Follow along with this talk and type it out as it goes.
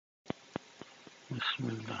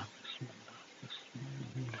Bismillah, Bismillah,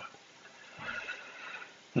 Bismillah.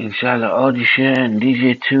 Inshallah, Audioshare and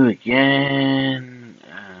DJ2 again.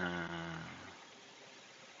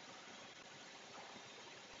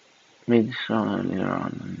 Made this song earlier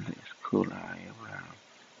on, and it's cool.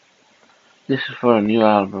 This is for a new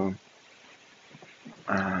album.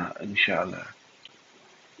 Inshallah.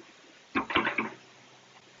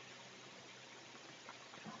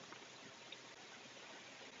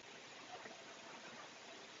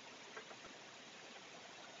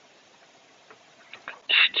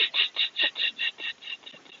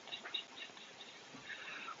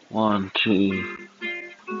 One, two.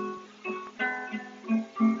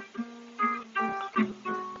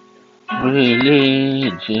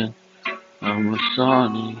 Religion, I'm a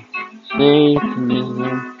Sunni.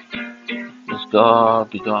 Satanism, is God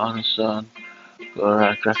begotten Son.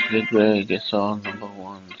 Gorak, Dracula, Grey gets on number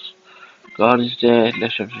ones. God is dead,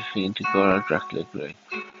 let's have the feet into Gorak, Dracula, Grey.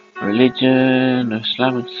 Religion,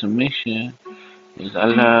 Islamic submission, is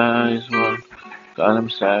Allah is one. God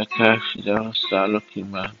himself, Kashy, the star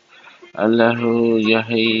looking man. Allahu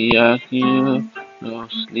Yahyaku, no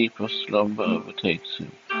sleep or slumber overtakes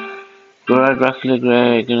him. Gorak, Dracula,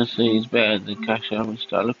 Grey, gonna say he's better than Kashy, I'm a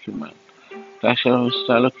star looking man. Kashy, I'm a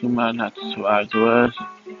star looking man, had to survive the worst,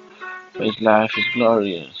 but his life is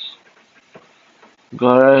glorious.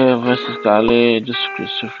 Gora versus Kale, just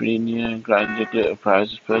schizophrenia, granted glitter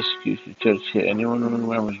prizes, persecution, church hit anyone who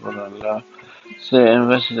remembers one Allah. Satan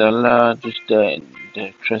versus Allah, just the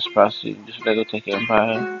trespassing, just Lego Tech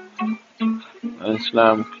Empire. And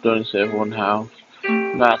Islam could only save one house.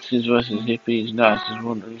 Nazis versus hippies, Nazis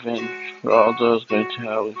want revenge for all those going to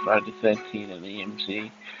hell with Friday 13 and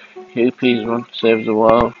EMC. Hippies want to save the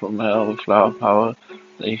world from hell with flower power.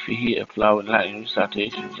 They heat a flower with lightning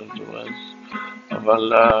recitations of the words of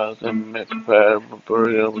Allah, then may prepare a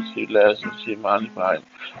burial with 2 layers and 2 modified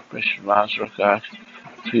precious mass Rakash.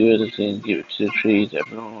 2 other things give it to the trees,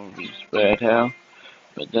 everyone will be spared hell.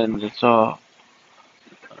 But then they thought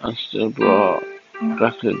and still brought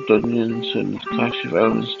Dracula dungeons and Kashy of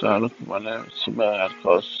elements style looking one out. Summer had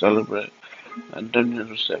cause to celebrate. And dungeons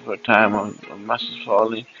were set for a time on masses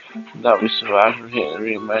falling. And that we survived from hitting the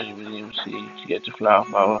re-emerging with the MC to get to flower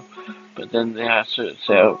power. But then they had to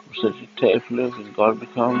set up such a tape loop and God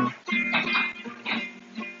becomes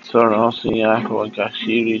thrown also in Yako and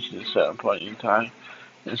Kashy reaches a certain point in time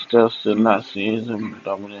and still Nazism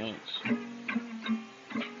dominates.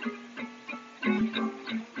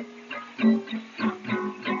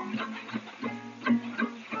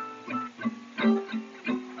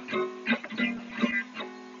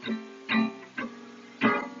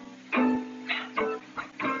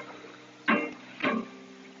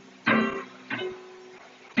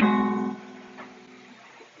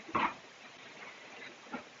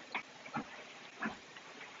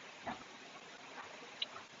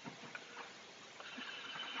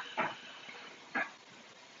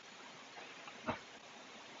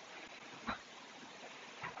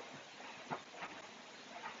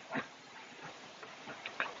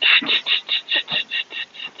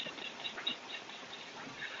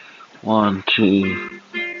 One, two.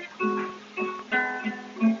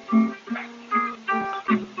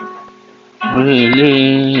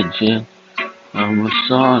 Religion, I'm a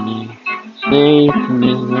Sunni.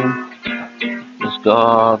 Satanism, is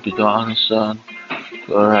God begotten Son.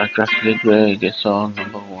 Gorak, Dracula, Grey gets on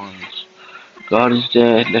number ones. God is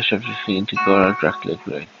dead, let's have the feet into Gorak, Dracula,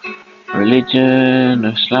 Grey. Religion,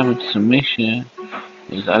 Islamic submission,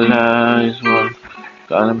 is Allah is one.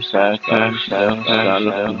 God himself, Allahu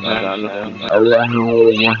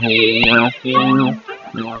Yahyaku,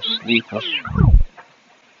 no sleep or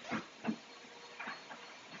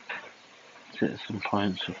set some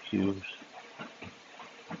points of views.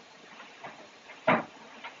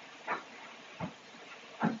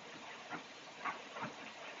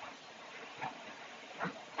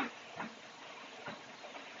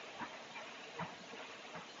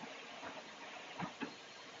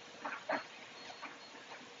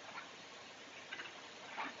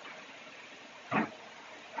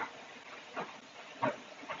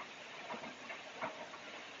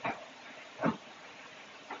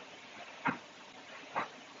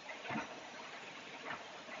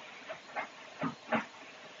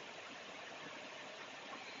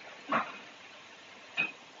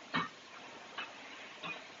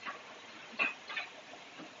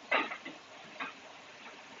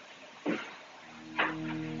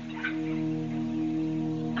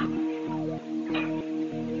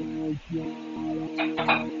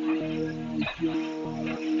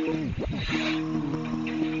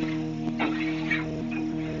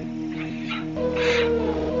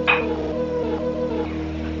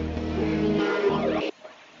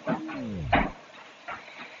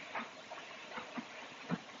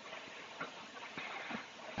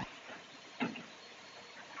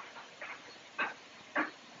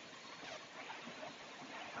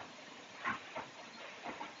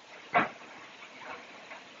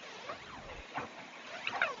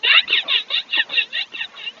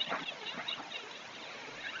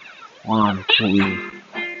 1, 2.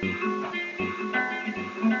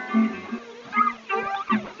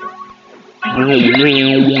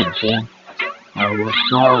 Religion, I was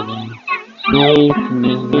sorry. Satan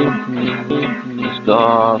is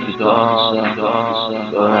God, God,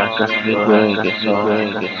 God, I trust the greatest song.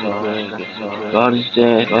 God is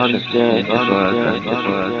dead, God is dead, God is dead.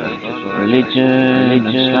 Religion,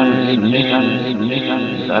 Islam,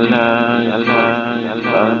 Allah,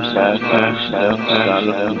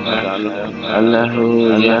 Allahu,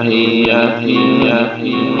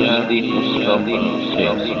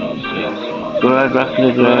 God,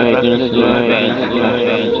 Rakli, Great,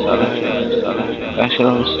 Kashy,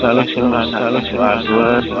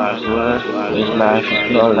 word, His life is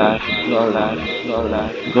glory.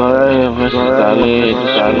 Glory of us, Dali,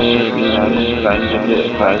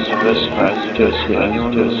 Christ,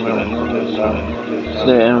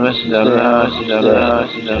 Stay invested Allah,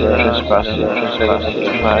 trespassing,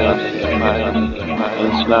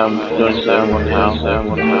 Islam, don't say one how.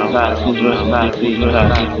 Nazis versus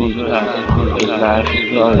defeat, His life is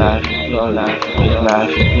glory. His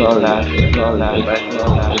life is glory. His life is glory.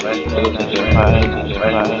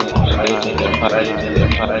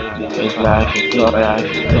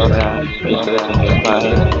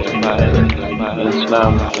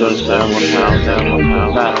 Islam, don't say one how.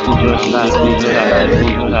 Nazis versus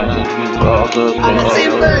defeat, all those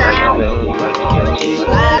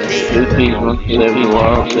Please want to save the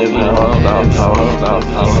world, without power,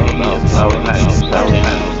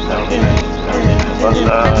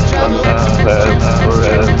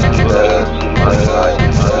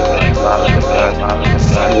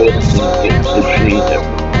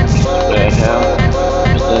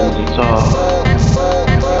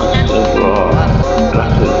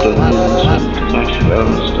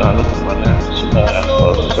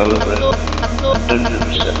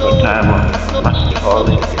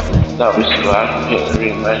 that we survive from history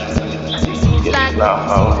and get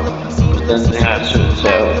power. But then they had to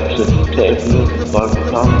table God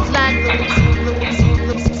become.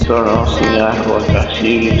 So now see I was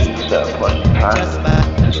Djasy at that point in time.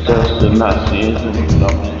 And still Nazism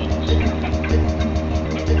dominates.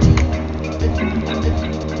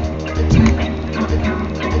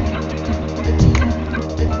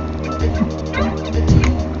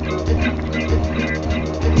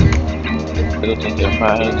 Take your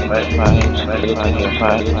pride, his life, take your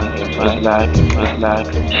pride, his life, take your pride, his life,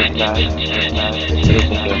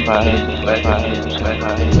 take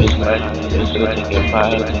your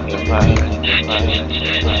pride, his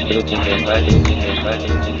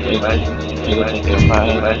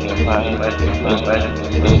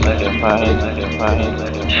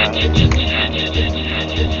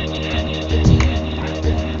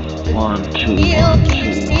One, two, need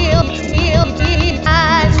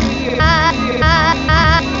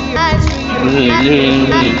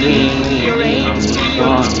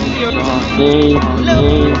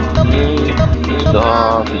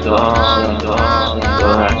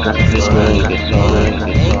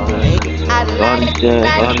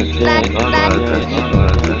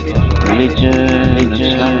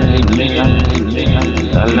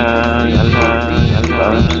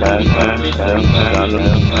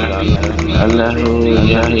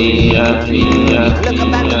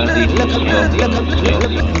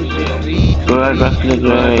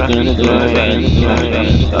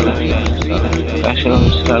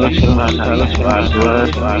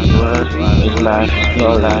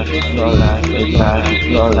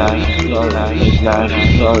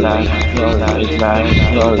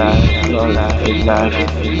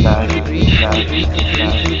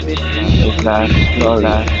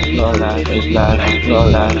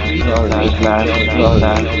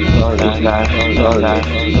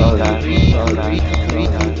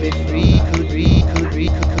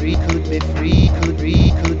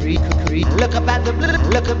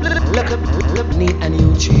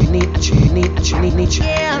a new need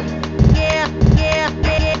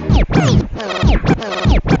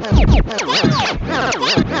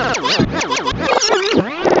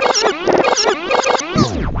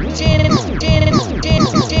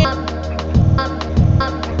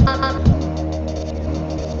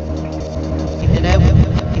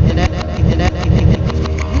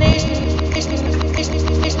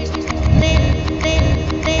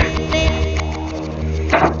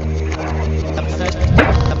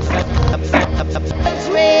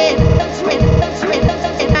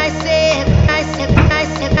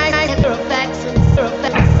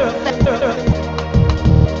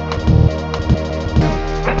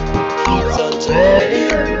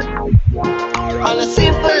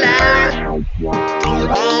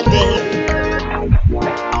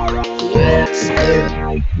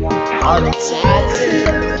all the chances.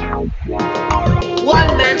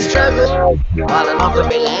 One man struggle, all enough to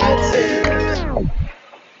relaxing.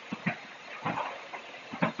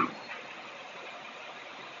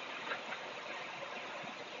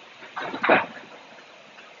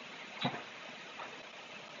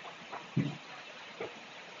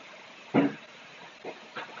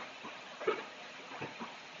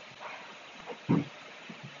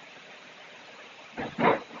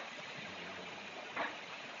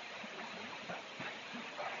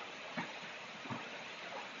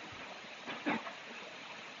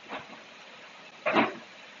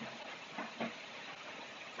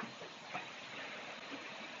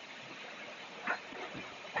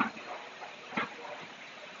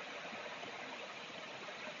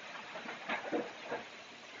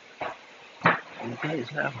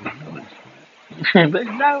 But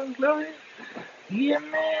that was glorious. Yeah,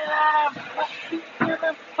 man, I fucking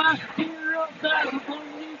gonna fucking rock that on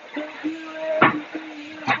YouTube.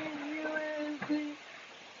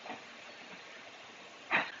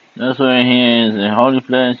 That's what I hear is a holy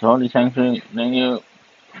place, holy sanctuary. Then you.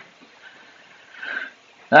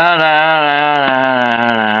 La, la, la,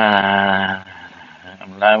 la, la.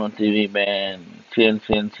 I'm live on TV, man. Chin.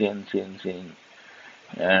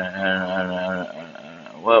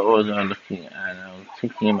 What was I looking at? I was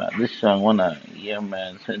thinking about this song, wasn't I? Yeah,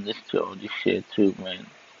 man. Send this to Audioshare too, man.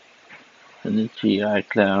 Send it to your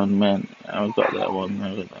iCloud, man. I got that one.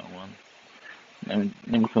 Let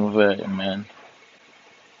me convert it, man.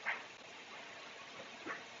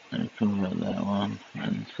 Let me convert that one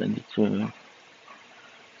and send it to her.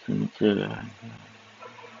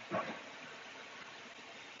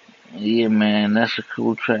 Yeah, man, that's a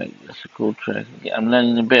cool track. Yeah, I'm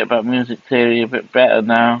learning a bit about music theory a bit better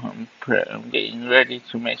now. I'm getting ready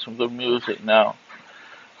to make some good music now.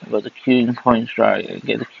 I've got the cueing points right. I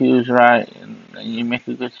get the cues right, and you make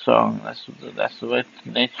a good song. That's the way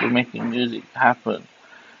nature of making music happen.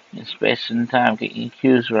 In space and time, getting your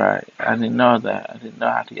cues right. I didn't know that. I didn't know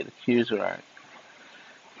how to get the cues right.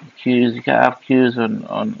 Cues, you can have cues on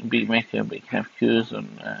Beatmaker, but you can have cues on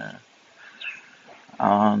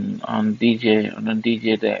the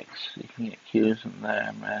DJ decks. You can get cues on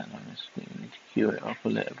there, man. Honestly, you need to cue it up a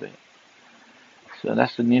little bit. So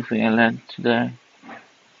that's the new thing I learned today.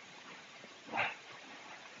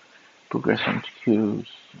 Progression to cues.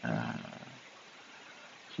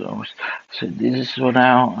 So this is what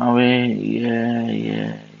now. Are we?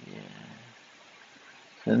 Yeah.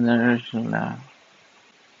 Send the original now.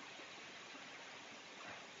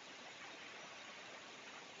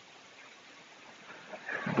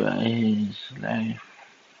 But his life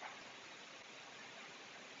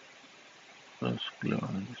was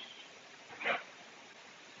glorious.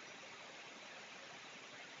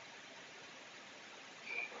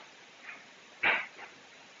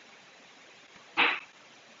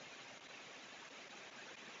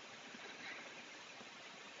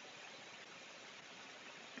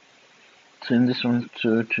 Send this one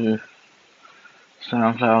to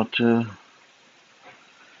SoundCloud too.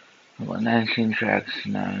 I've got 19 tracks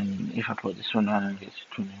now, and if I put this one on, it gets to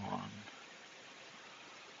 21.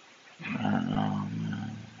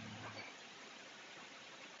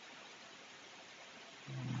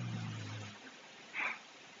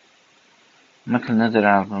 Make another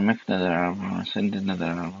album, send another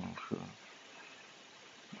album for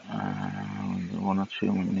one or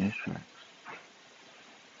two more new tracks.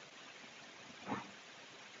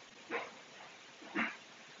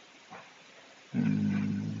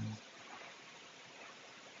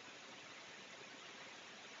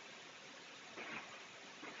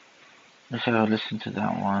 I shall listen to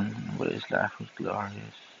that one, but his life was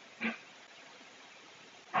glorious.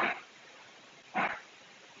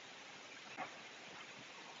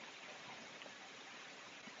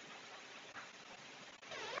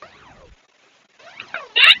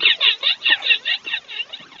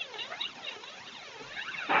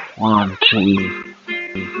 One, two.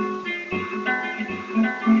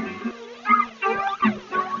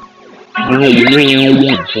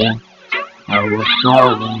 I was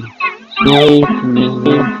sorry. Save me,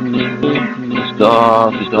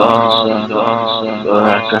 God, I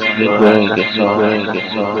trust the great,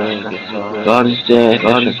 God is dead,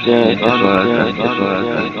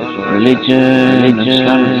 religion,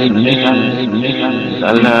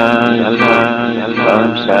 Allahu,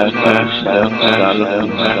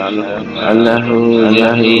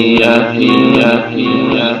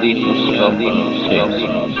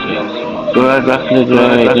 God, roughly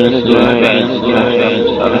great,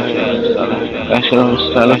 Kashy,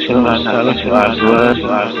 word,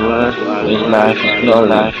 his life is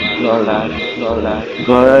glorious.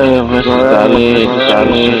 Gloria versus Dali,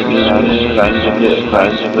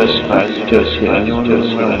 Christ versus Djasy,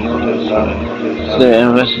 Satan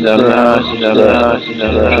versus Allah,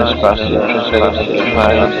 trespassing, trespassing,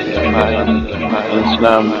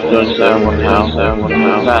 Islam, don't say one house,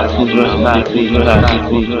 Nazis versus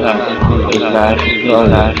defeated, his life is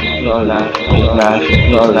glorious, his life is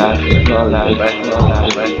glorious,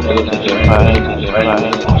 Satan get fired,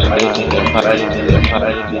 Satan get fired,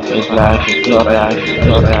 his life is glorious,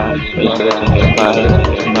 Satan get fired,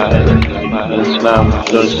 Islam,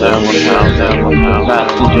 don't say one house,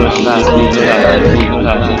 Nazis versus defeated,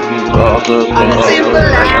 all the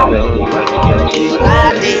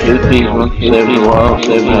Two people save the world,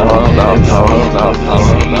 without power, without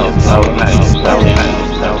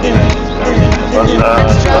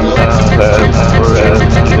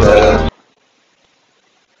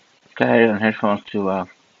Okay, on headphones too well.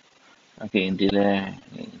 I'm getting delay,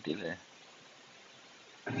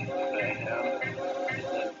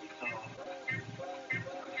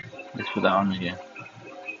 Let's put that on again.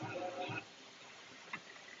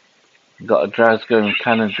 Got a drag going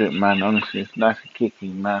cannon drip, man. Honestly, it's nice and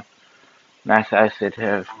kicking, man. Nice acid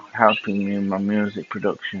here, helping me in my music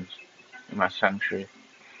productions, in my sanctuary.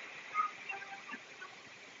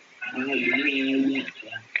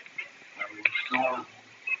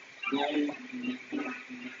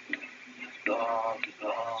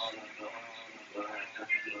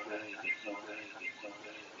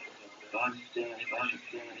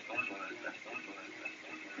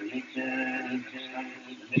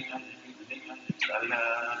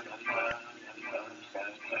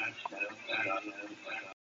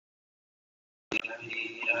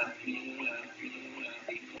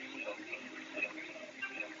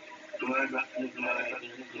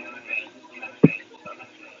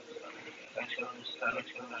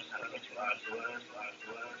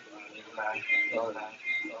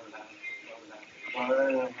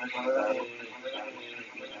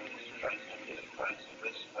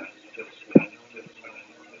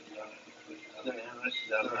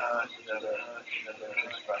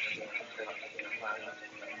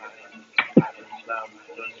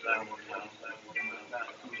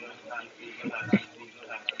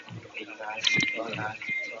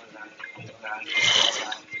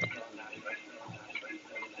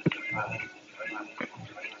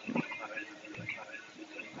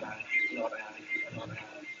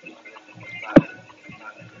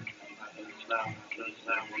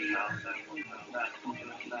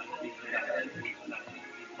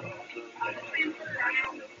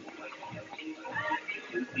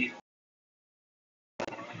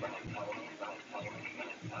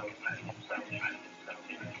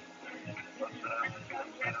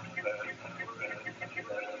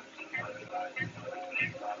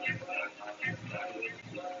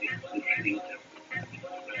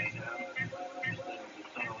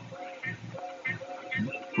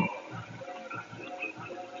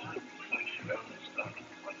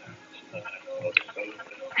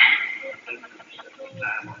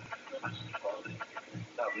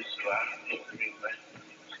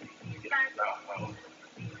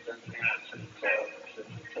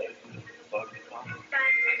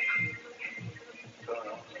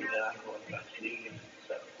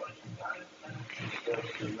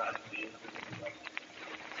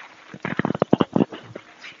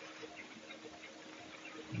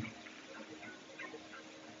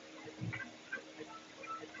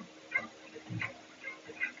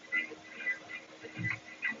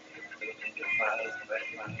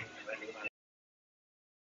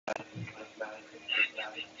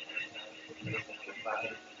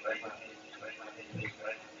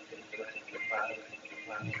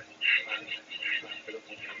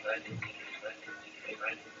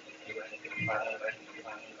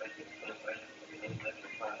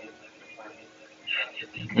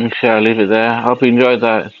 Okay, I'll leave it there. Hope you enjoyed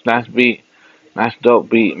that. It's nice beat. Nice dope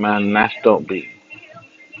beat, man. Nice dope beat.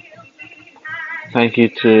 Thank you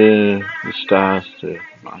to the stars, to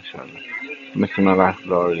mashallah, making my life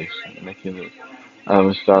glorious, making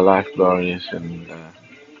the star life glorious, and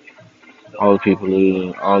all the people who,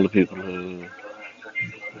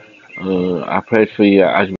 I prayed for you,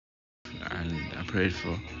 and I prayed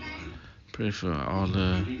for all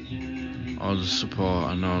the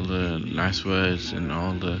support and all the nice words and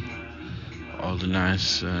all the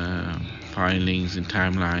nice filings and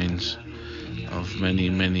timelines of many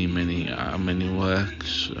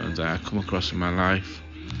works that I come across in my life,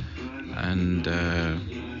 and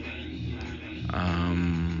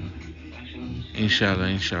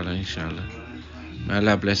inshallah, may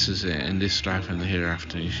Allah bless us in this life and the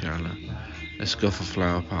hereafter, inshallah. Let's go for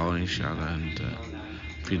flower power, inshallah, and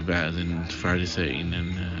feel better than Friday 13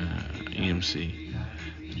 and EMC.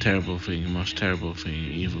 Terrible thing, most terrible thing,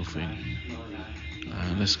 evil thing.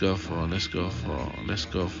 Let's go for, let's go for, let's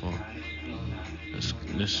go for.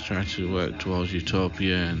 Let's try to work towards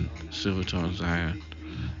utopia and silver tones higher.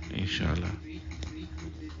 Inshallah.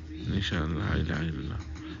 Inshallah.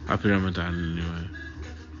 Happy Ramadan anyway.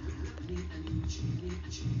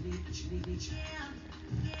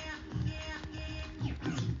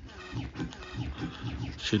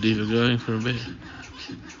 Should leave it going for a bit.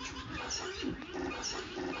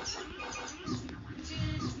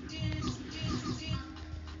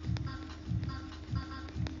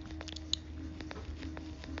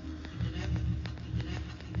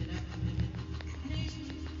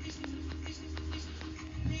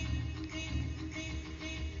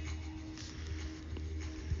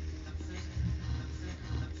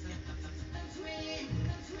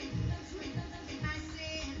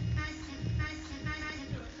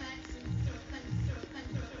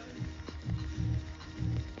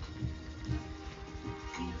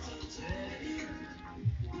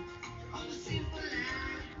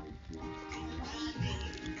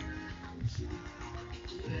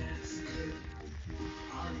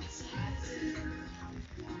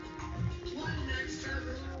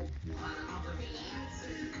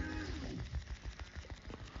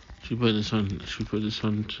 Should we put this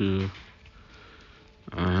on to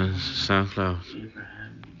SoundCloud?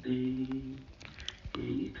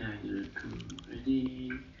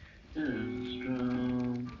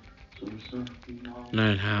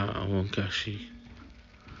 Learn how I want Kashy.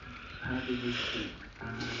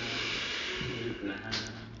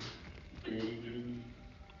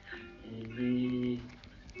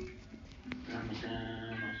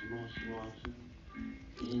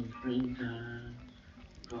 In springtime,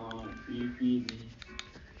 God, feed me.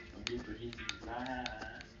 I'm deeper in life.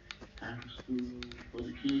 Time for school for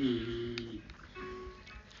the kids.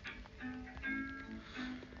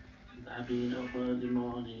 I've been up early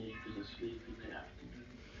morning because I sleep in the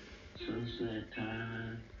afternoon. Sunset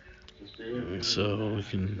time. So we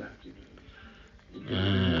can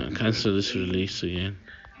cancel this release again.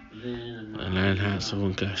 And learn how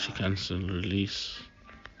someone can actually cancel the release.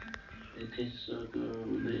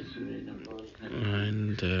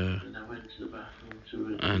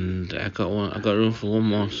 And I got room for one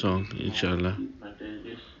more song, inshallah.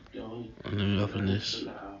 And then we open this.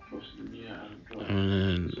 And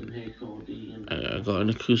then I got an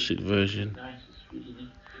acoustic version.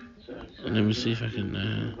 And let me see if I can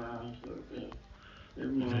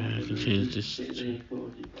change this.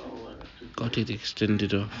 Got it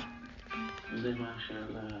extended off.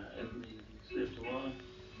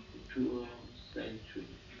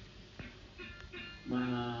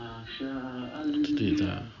 Delete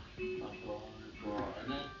that.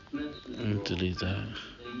 And delete that.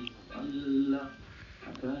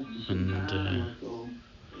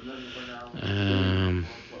 And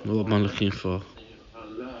what am I looking for?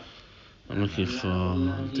 I'm looking for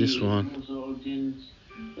this one.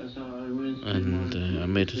 And I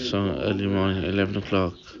made a song early morning at 11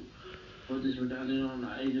 o'clock. And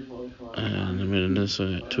I made another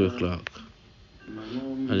song at 2 o'clock.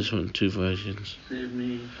 I just want two versions.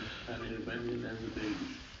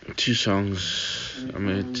 Two songs I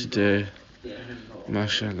made today.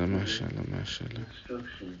 Mashallah, mashallah, mashallah.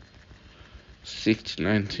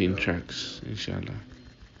 19 tracks, inshallah.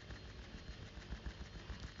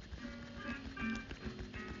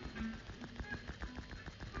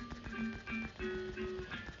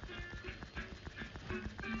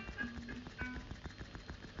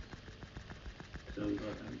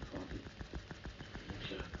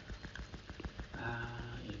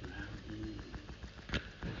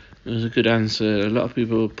 It was a good answer. A lot of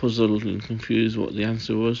people were puzzled and confused what the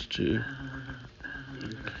answer was to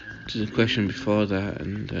the question before that,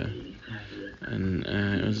 and it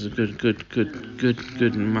was a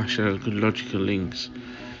good, mashallah, good logical links,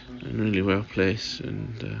 and really well placed,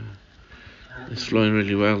 and it's flowing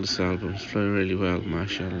really well. This album is flowing really well,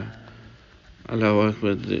 mashallah. Allah work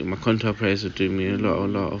with my contact players are doing me a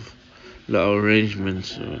lot of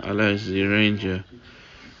arrangements. Allah is the arranger.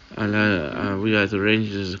 Allah, we are the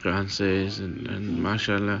arrangers, as the Quran says, and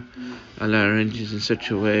mashallah, Allah arranges in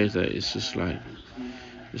such a way that it's like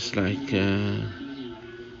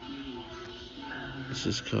this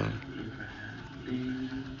is called.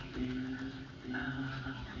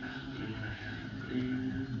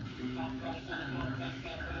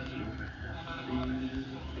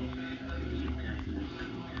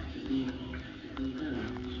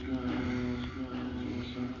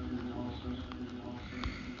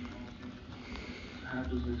 How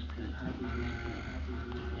does this click?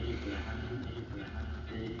 Abraham,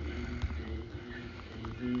 David,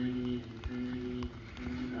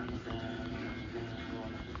 Ramadan,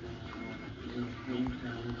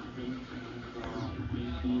 ringtone, call,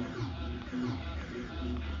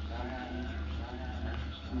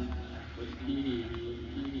 repeat,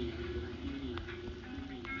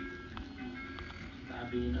 I've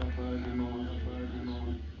been up early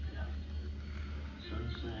morning,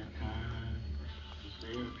 sunset time, to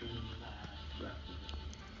say a dream life,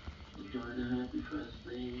 enjoy the happy first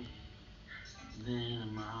day, then a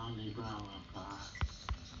Molly Brown apart.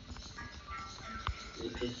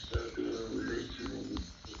 It tastes so good, literally,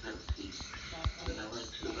 it's empty. Then I went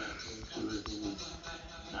to the bathroom to review.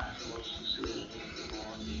 I supposed to sleep in the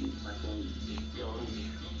morning, my day, yo, so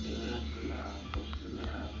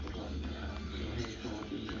here told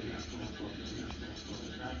me,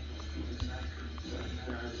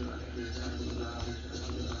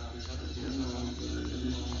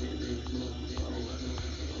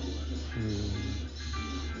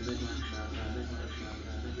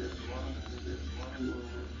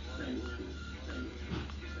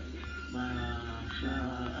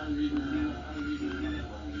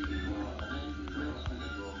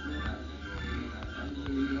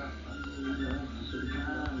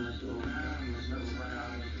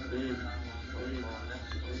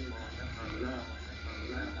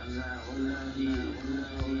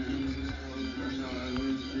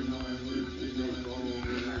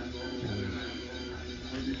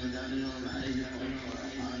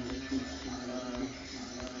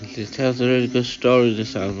 It tells a really good story,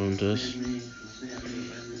 this album does.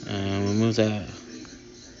 We'll move that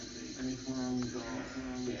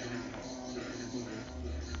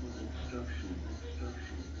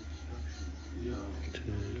to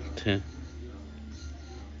 10.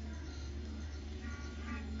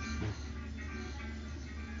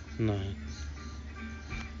 9.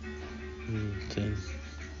 10.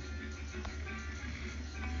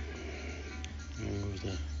 We'll move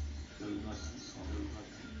that.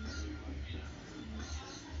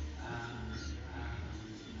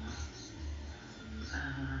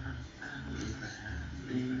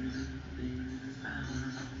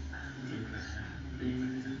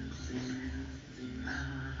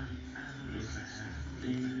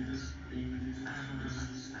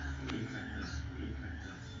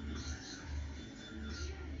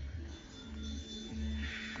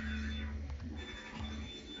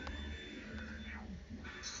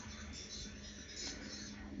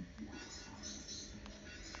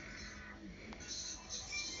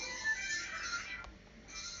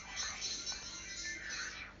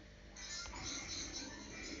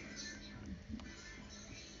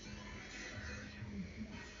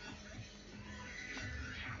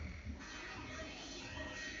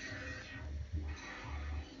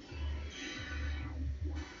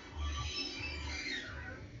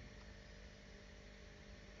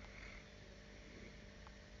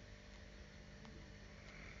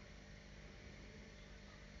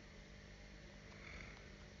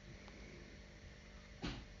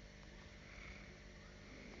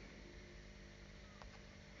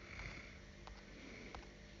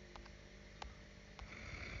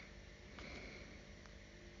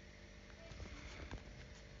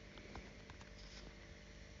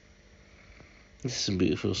 This is a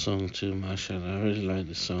beautiful song too, mashallah. I really like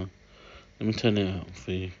this song. Let me turn it up for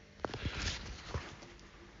you.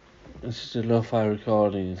 This is a lo-fi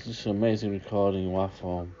recording. It's just an amazing recording in WAV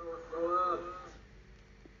form.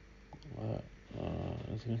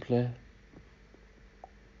 Is it going to play?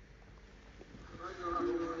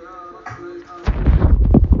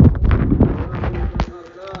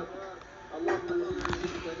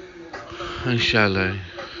 Inshallah.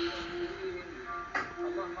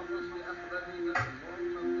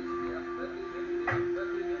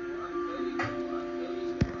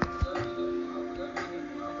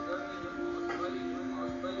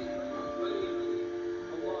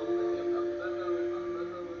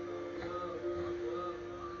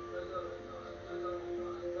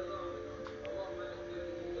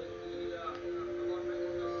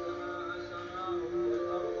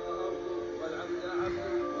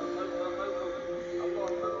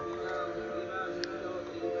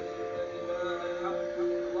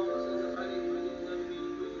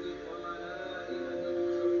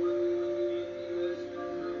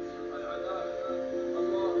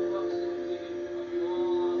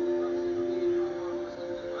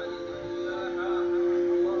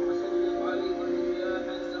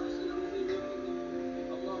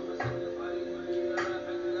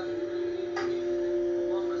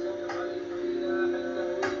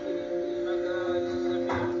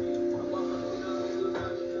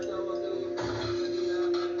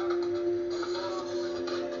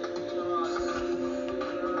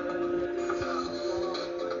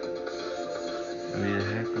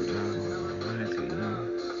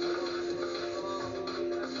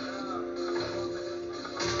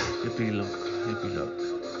 Hippie look, hippie look.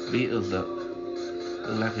 Beatles look.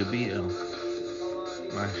 Look like a Beatle.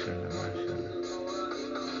 MashaAllah, MashaAllah.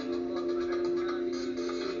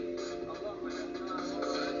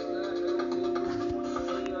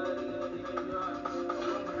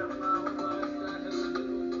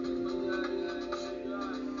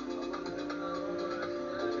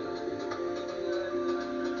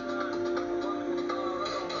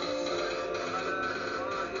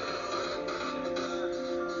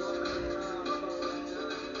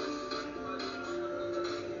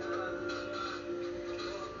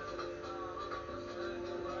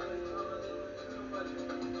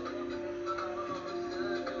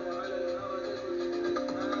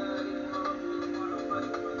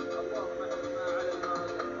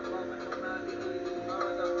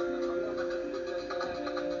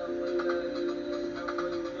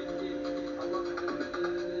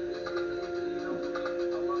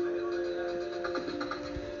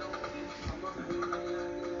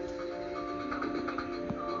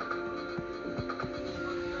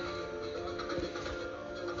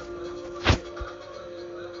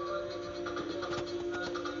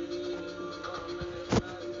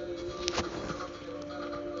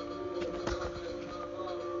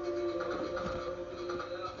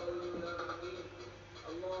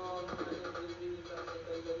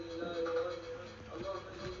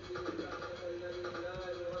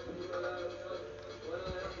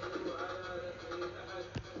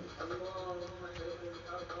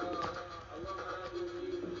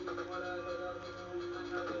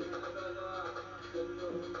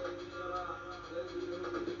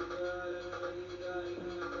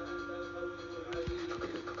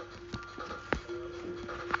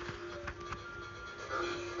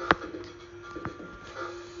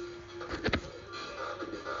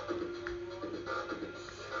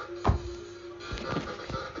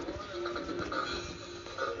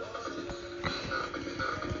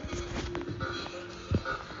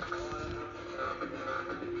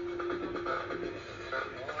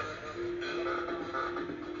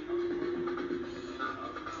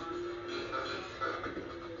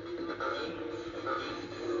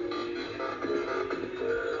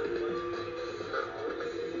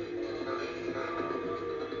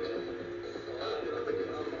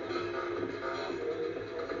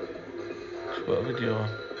 Put a video on.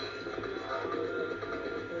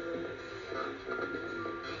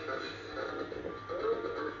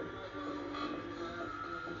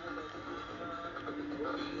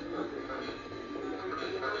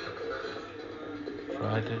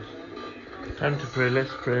 Friday. Time to pray,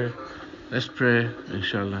 let's pray. Let's pray,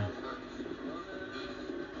 inshallah.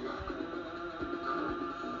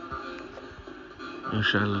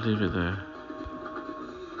 Inshallah, leave it there.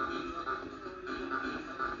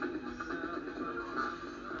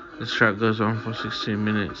 This track goes on for 16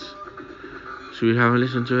 minutes. Should we have a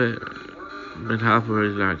listen to it? Ben Harper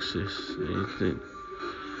likes this.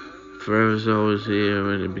 Forever's always here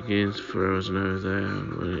when it begins, forever's never there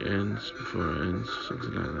when it ends, before it ends,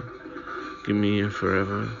 something like that. Give me a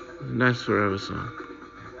forever. Nice forever song.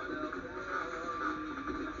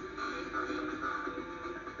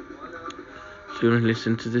 So you want to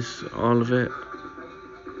listen to this, all of it?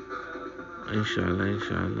 Inshallah,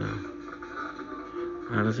 inshallah.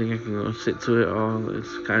 I don't think I can go sit to it all.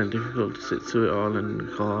 It's kind of difficult to sit to it all and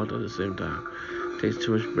record at the same time. It takes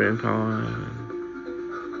too much brain power.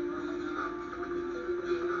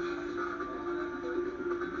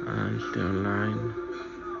 And stay online.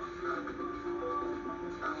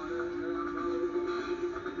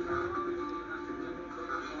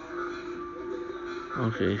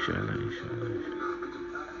 Okay, inshallah, inshallah.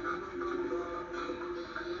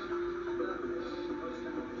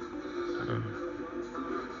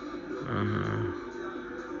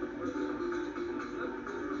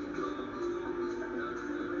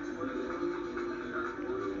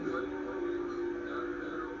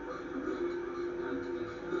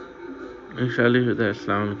 Inshallah, leave it there.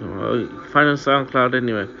 Assalamu alaikum. Find on SoundCloud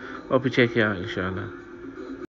anyway. Hope you check it out, inshallah.